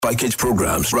Package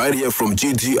programs right here from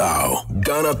GTR,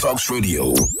 Ghana Talks Radio.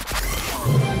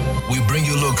 We bring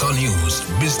you local news,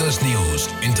 business news,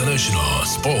 international,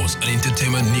 sports, and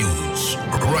entertainment news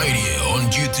right here on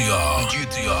GTR.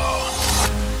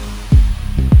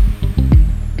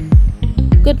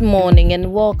 Good morning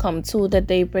and welcome to the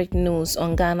Daybreak News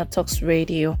on Ghana Talks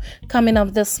Radio. Coming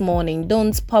up this morning,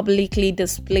 don't publicly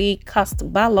display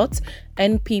cast ballots.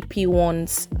 NPP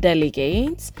wants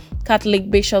delegates.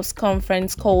 Catholic Bishops'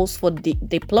 Conference calls for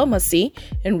diplomacy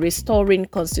in restoring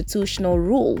constitutional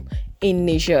rule in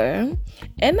Niger.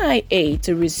 NIA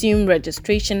to resume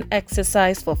registration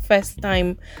exercise for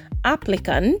first-time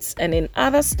applicants. And in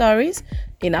other stories,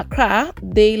 in Accra,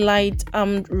 daylight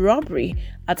armed robbery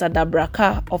at a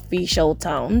Dabraka official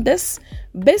town. This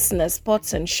business,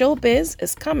 sports and showbiz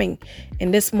is coming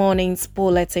in this morning's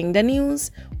bulletin. The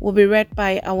news will be read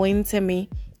by Awentemi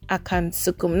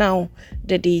Akansukum. Now,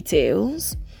 the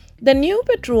details. The New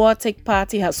Patriotic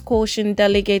Party has cautioned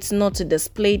delegates not to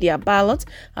display their ballot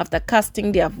after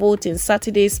casting their vote in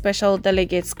Saturday's Special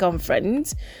Delegates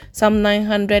Conference. Some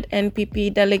 900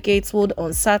 NPP delegates would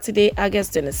on Saturday,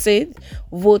 August 26th,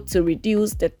 vote to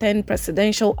reduce the 10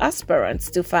 presidential aspirants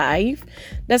to 5.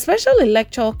 The Special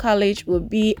Electoral College will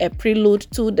be a prelude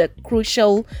to the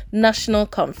crucial National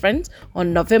Conference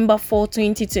on November 4,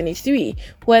 2023,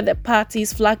 where the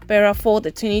party's flag bearer for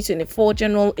the 2024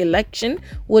 general election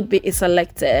would be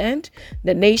selected.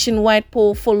 The nationwide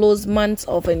poll follows months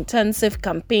of intensive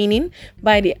campaigning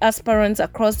by the aspirants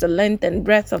across the length and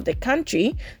breadth of the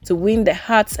country to win the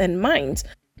hearts and minds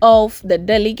of the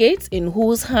delegates in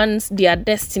whose hands their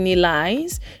destiny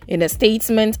lies. In a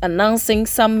statement announcing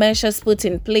some measures put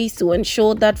in place to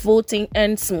ensure that voting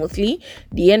ends smoothly,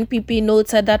 the NPP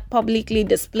noted that publicly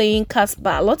displaying cast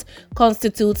ballots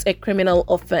constitutes a criminal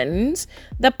offense.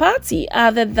 The party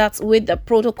added that with the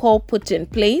protocol put in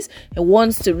place, it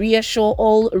wants to reassure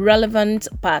all relevant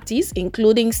parties,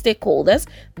 including stakeholders,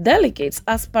 delegates,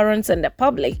 aspirants, and the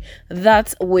public,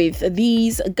 that with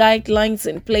these guidelines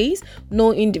in place,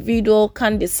 no individual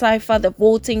can decipher the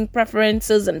voting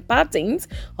preferences and patterns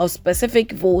of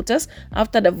specific voters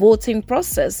after the voting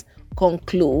process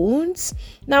concludes.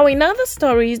 Now, in other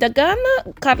stories, the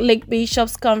Ghana Catholic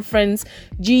Bishops' Conference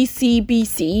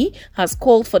 (GCBC) has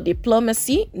called for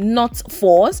diplomacy, not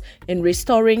force, in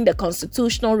restoring the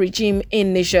constitutional regime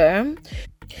in Niger.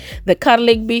 The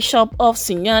Catholic Bishop of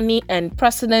Sinyani and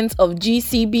President of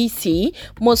GCBC,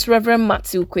 Most Reverend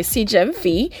Matthew Kwesi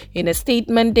Jemfi, in a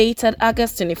statement dated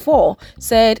August 24,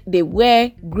 said they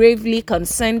were gravely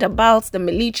concerned about the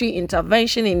military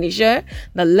intervention in Niger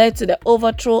that led to the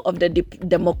overthrow of the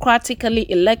democratically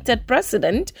elected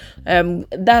president,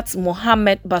 that's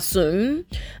Mohamed Bazoum.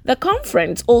 The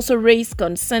conference also raised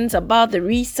concerns about the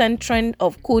recent trend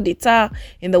of coup d'etat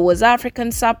in the West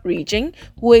African sub-region,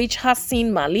 which has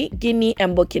seen Mali, Guinea,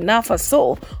 and Burkina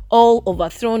Faso all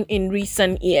overthrown in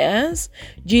recent years.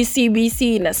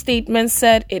 GCBC in a statement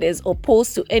said it is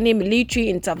opposed to any military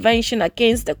intervention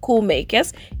against the coup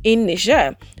makers in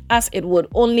Niger, as it would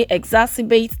only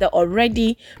exacerbate the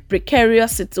already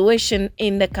precarious situation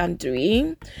in the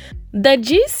country. The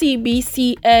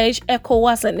GCBC urged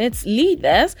ECOWAS and its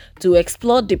leaders to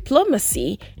explore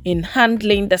diplomacy in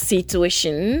handling the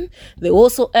situation. They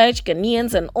also urged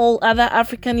Ghanaians and all other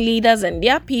African leaders and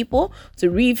their people to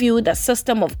review the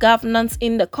system of governance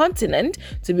in the continent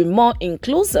to be more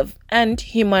inclusive and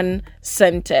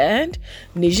human-centered.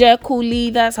 Niger coup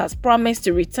leaders has promised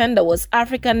to return the West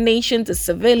African nation to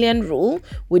civilian rule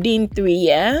within 3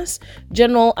 years.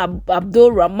 General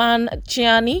Abdul Rahman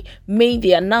Chiani made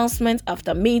the announcement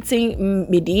after meeting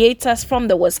mediators from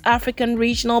the West African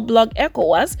Regional Bloc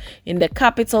ECOWAS in the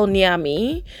capital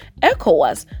Niamey.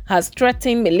 ECOWAS has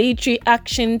threatened military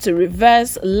action to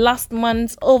reverse last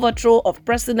month's overthrow of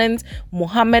President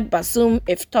Mohamed Bazoum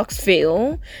if talks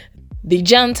fail. The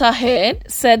junta head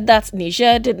said that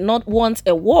Niger did not want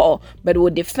a war but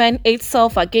would defend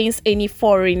itself against any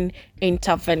foreign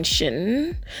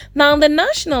intervention. Now, the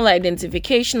National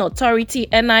Identification Authority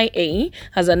 (NIA)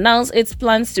 has announced its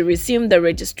plans to resume the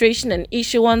registration and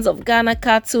issuance of Ghana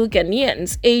card to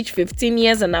Ghanaians aged 15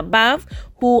 years and above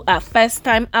who are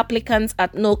first-time applicants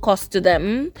at no cost to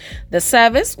them. The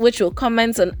service, which will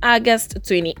commence on August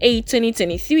 28,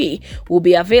 2023, will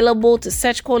be available to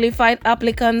such qualified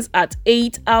applicants at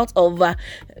 8 out of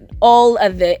all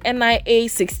at the NIA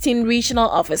 16 regional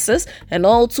offices and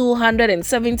all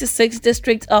 276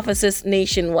 district offices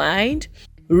nationwide.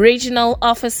 Regional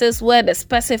offices where the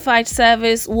specified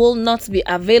service will not be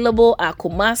available are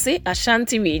Kumasi,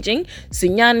 Ashanti Region,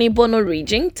 Sunyani Bono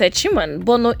Region, Techiman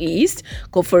Bono East,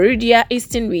 Koforidia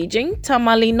Eastern Region,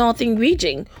 Tamale Northern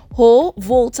Region, Ho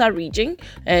Volta Region,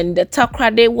 and the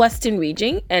Takrade Western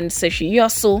Region, and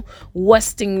Seshiyoso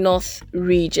Western North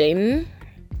Region.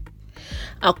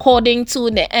 According to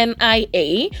the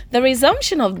NIA, the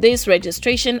resumption of this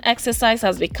registration exercise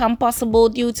has become possible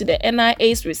due to the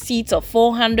NIA's receipt of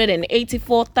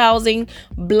 484,000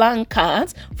 blank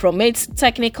cards from its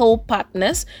technical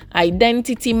partners,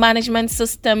 Identity Management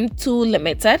System 2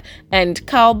 Limited and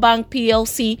Cowbank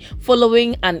PLC,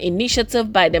 following an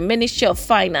initiative by the Ministry of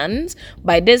Finance.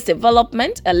 By this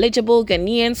development, eligible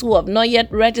Ghanaians who have not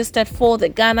yet registered for the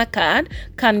Ghana card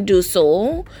can do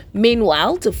so.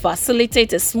 Meanwhile, to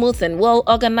facilitate a smooth and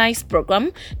well-organized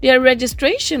program, their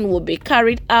registration will be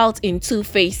carried out in 2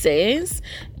 phases.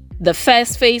 The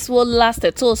first phase will last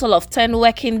a total of 10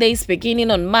 working days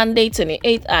beginning on Monday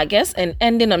 28 August and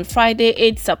ending on Friday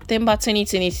 8 September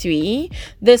 2023.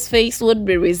 This phase would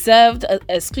be reserved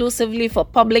exclusively for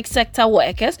public sector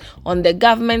workers on the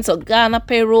government of Ghana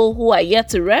payroll who are yet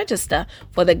to register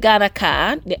for the Ghana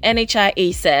card, the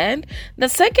NHIA said. The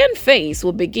second phase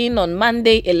will begin on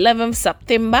Monday 11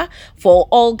 September for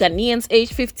all Ghanaians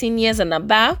aged 15 years and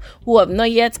above who have not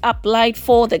yet applied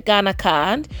for the Ghana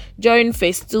card. During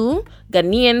phase 2,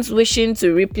 Ghanaians wishing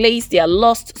to replace their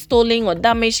lost, stolen or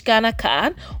damaged Ghana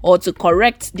card or to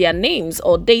correct their names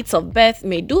or dates of birth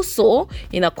may do so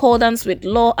in accordance with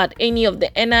law at any of the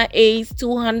NIA's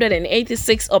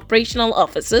 286 operational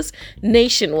offices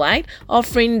nationwide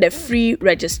offering the free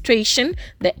registration,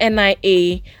 the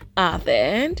NIA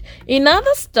added. In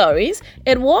other stories,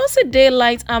 it was a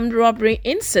daylight armed robbery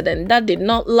incident that did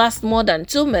not last more than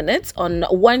 2 minutes on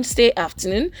Wednesday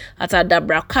afternoon at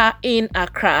Adabraka in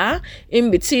Accra,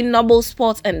 in between Noble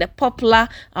Sports and the popular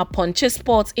Aponche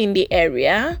Sports in the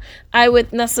area.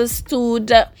 Eyewitnesses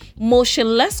stood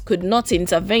motionless, could not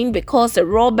intervene because the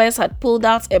robbers had pulled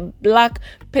out a black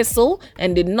pistol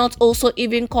and did not also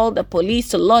even call the police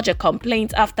to lodge a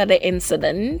complaint after the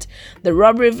incident. The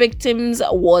robbery victims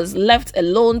was left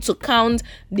alone to count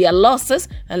their losses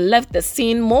and left the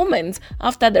scene moments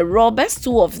after the robbers,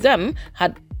 2 of them,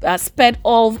 had sped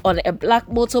off on a black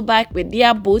motorbike with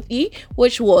their booty,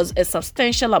 which was a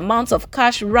substantial amount of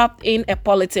cash wrapped in a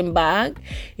polythene bag.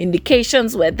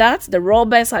 Indications were that the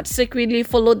robbers had secretly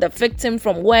followed the victim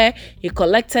from where he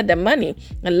collected the money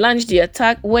and launched the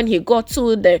attack when he got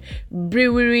to the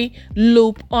brewery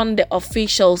loop on the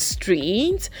official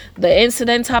street. The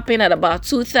incident happened at about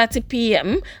 2:30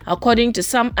 p.m. according to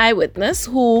some eyewitness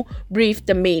who briefed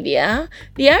the media.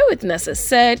 The eyewitnesses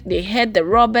said they heard the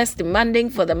robbers demanding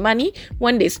for the money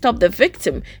when they stopped the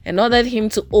victim and ordered him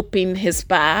to open his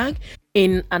bag.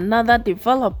 In another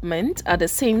development at the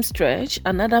same stretch,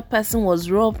 another person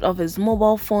was robbed of his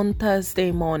mobile phone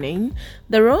Thursday morning.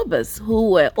 The robbers,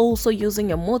 who were also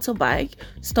using a motorbike,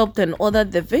 stopped and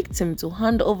ordered the victim to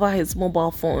hand over his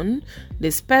mobile phone.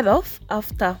 They sped off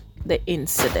after the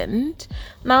incident.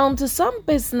 Now to some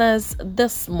business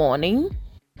this morning.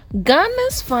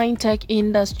 Ghana's fintech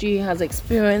industry has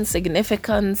experienced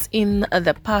significance in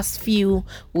the past few,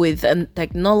 with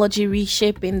technology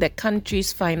reshaping the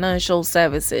country's financial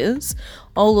services.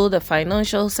 Although the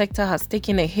financial sector has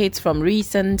taken a hit from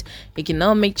recent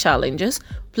economic challenges,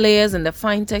 players in the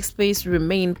fintech space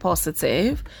remain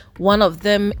positive. One of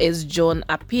them is John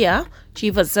Appiah,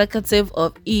 Chief Executive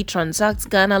of eTransact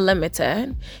Ghana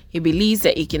Limited. He believes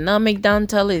the economic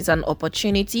downturn is an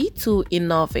opportunity to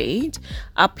innovate.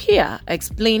 Appiah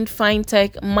explained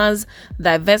fintech must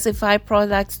diversify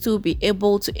products to be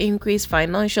able to increase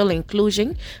financial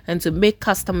inclusion and to make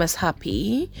customers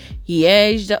happy. He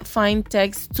urged fintechs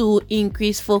to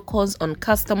increase focus on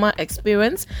customer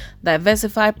experience,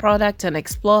 diversify product, and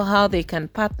explore how they can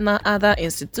partner other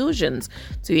institutions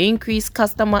to increase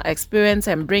customer experience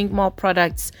and bring more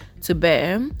products to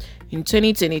bear. In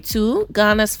 2022,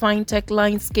 Ghana's fintech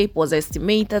landscape was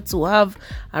estimated to have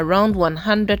around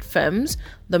 100 firms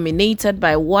dominated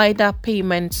by wider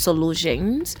payment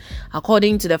solutions.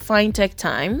 According to the Fintech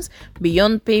Times,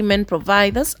 beyond payment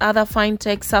providers, other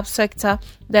fintech subsectors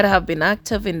that have been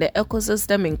active in the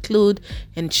ecosystem include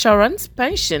insurance,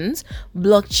 pensions,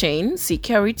 blockchain,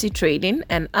 security trading,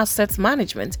 and asset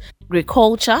management,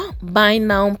 agriculture, buy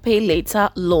now, pay later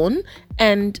loan,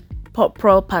 and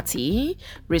property,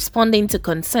 responding to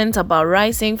concerns about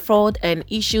rising fraud and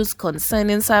issues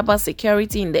concerning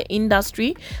cybersecurity in the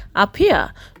industry.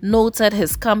 Appiah noted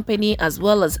his company as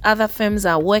well as other firms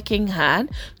are working hard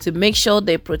to make sure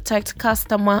they protect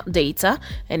customer data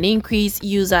and increase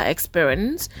user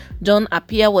experience. John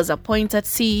Appiah was appointed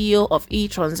CEO of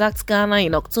eTransact Ghana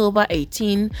in October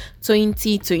 18,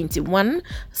 2021,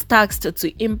 tasked to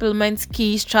implement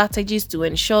key strategies to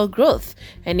ensure growth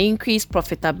and increase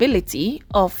profitability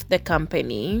of the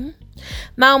company.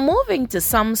 Now, moving to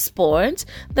some sports,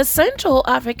 the Central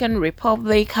African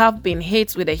Republic have been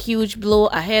hit with a huge blow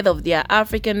ahead of their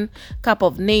African Cup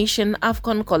of Nations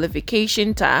AFCON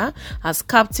qualification tie as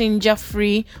captain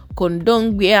Jeffrey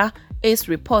Kondongbia is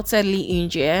reportedly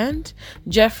injured.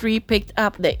 Jeffrey picked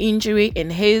up the injury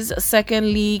in his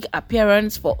second league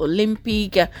appearance for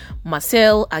Olympique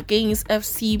Marseille against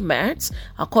FC Metz,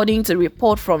 according to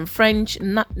report from French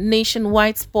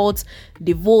nationwide sports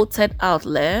devoted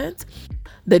outlet.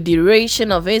 The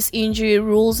duration of his injury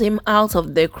rules him out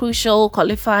of the crucial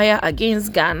qualifier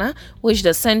against Ghana, which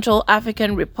the Central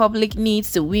African Republic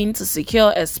needs to win to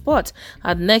secure a spot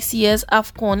at next year's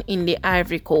AFCON in the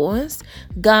Ivory Coast.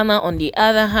 Ghana, on the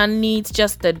other hand, needs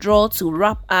just a draw to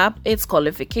wrap up its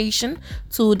qualification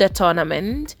to the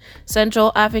tournament.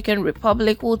 Central African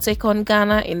Republic will take on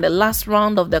Ghana in the last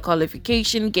round of the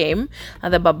qualification game at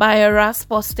the Babayara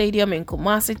Sports Stadium in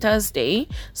Kumasi Thursday,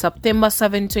 September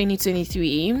 7,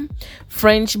 2023.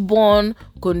 French-born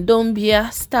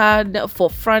Kondogbia starred for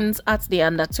France at the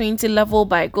under-20 level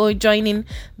by joining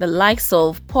the likes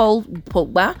of Paul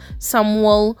Pogba,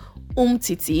 Samuel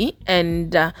Umtiti,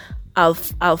 and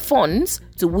Alphonse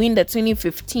to win the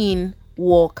 2015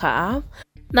 World Cup.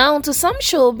 Now to some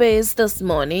showbiz this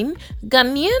morning.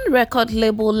 Ghanaian record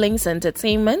label Lynx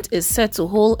Entertainment is set to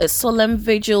hold a solemn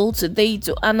vigil today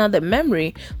to honor the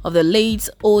memory of the late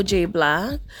OJ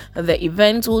Black. The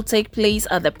event will take place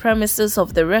at the premises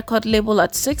of the record label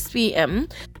at 6 p.m.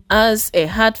 as a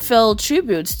heartfelt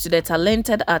tribute to the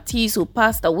talented artist who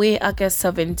passed away August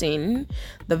 17.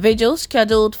 The vigil,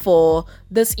 scheduled for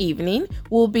this evening,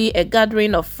 will be a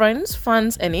gathering of friends,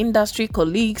 fans, and industry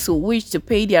colleagues who wish to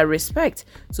pay their respect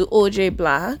to OJ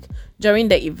Black. During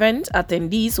the event,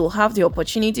 attendees will have the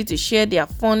opportunity to share their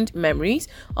fond memories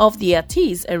of the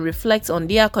artist and reflect on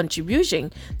their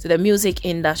contribution to the music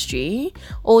industry.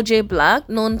 OJ Black,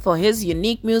 known for his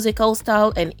unique musical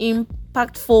style and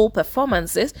impactful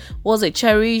performances, was a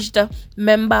cherished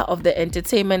member of the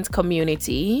entertainment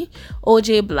community.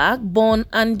 OJ Black, born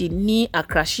Andy Ni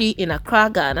Akrashi in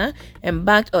Accra, Ghana,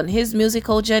 embarked on his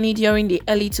musical journey during the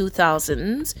early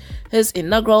 2000s. His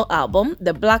inaugural album,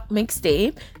 The Black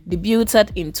Mixtape,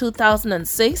 debuted in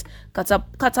 2006,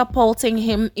 catapulting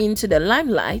him into the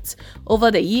limelight.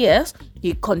 Over the years,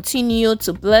 he continued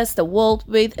to bless the world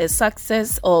with a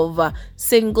success of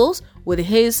singles, with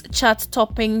his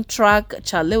chart-topping track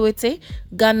Chalewete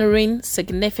garnering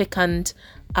significant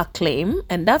acclaim.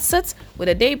 And that's it with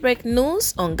the Daybreak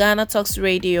News on Ghana Talks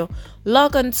Radio.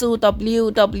 Log on to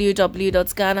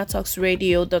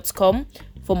www.GhanaTalksRadio.com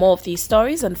for more of these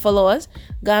stories and follow us,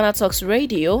 Ghana Talks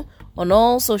Radio, on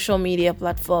all social media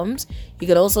platforms. You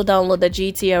can also download the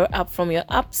GTR app from your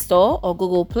App Store or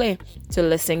Google Play to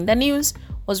listen. The news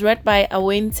was read by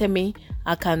Awen Temi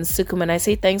Akansukum, and I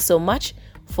say thanks so much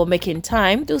for making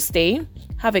time to stay.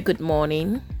 Have a good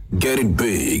morning. Get it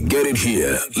big, get it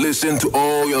here. Listen to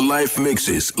all your live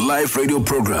mixes, live radio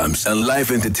programs, and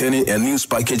live entertaining and news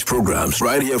package programs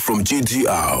right here from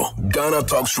GTR, Ghana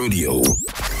Talks Radio.